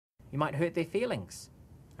You might hurt their feelings.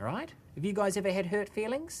 All right? Have you guys ever had hurt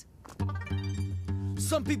feelings?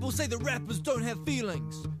 Some people say that rappers don't have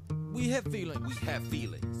feelings. We have feelings. We have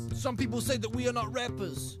feelings. Some people say that we are not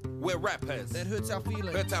rappers. We're rappers. That hurts our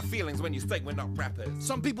feelings. Hurts our feelings when you say we're not rappers.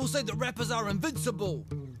 Some people say that rappers are invincible.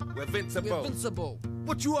 We're invincible. We're invincible.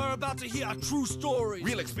 What you are about to hear are true stories.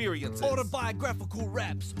 Real experiences. Autobiographical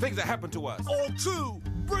raps. Things that happen to us. All true.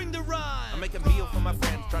 Bring the rhyme. I make a meal for my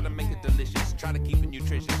friends, try to make it delicious. Try to keep it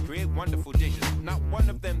nutritious, create wonderful dishes. Not one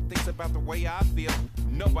of them thinks about the way I feel.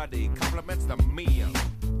 Nobody compliments the meal.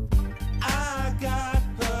 I got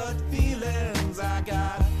hurt feelings. I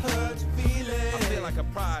got hurt feelings. I feel like a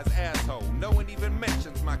prize asshole. No one even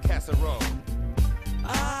mentions my casserole.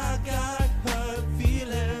 I got hurt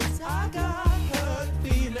feelings. I got hurt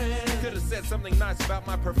feelings. Could have said something nice about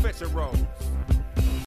my professor roles.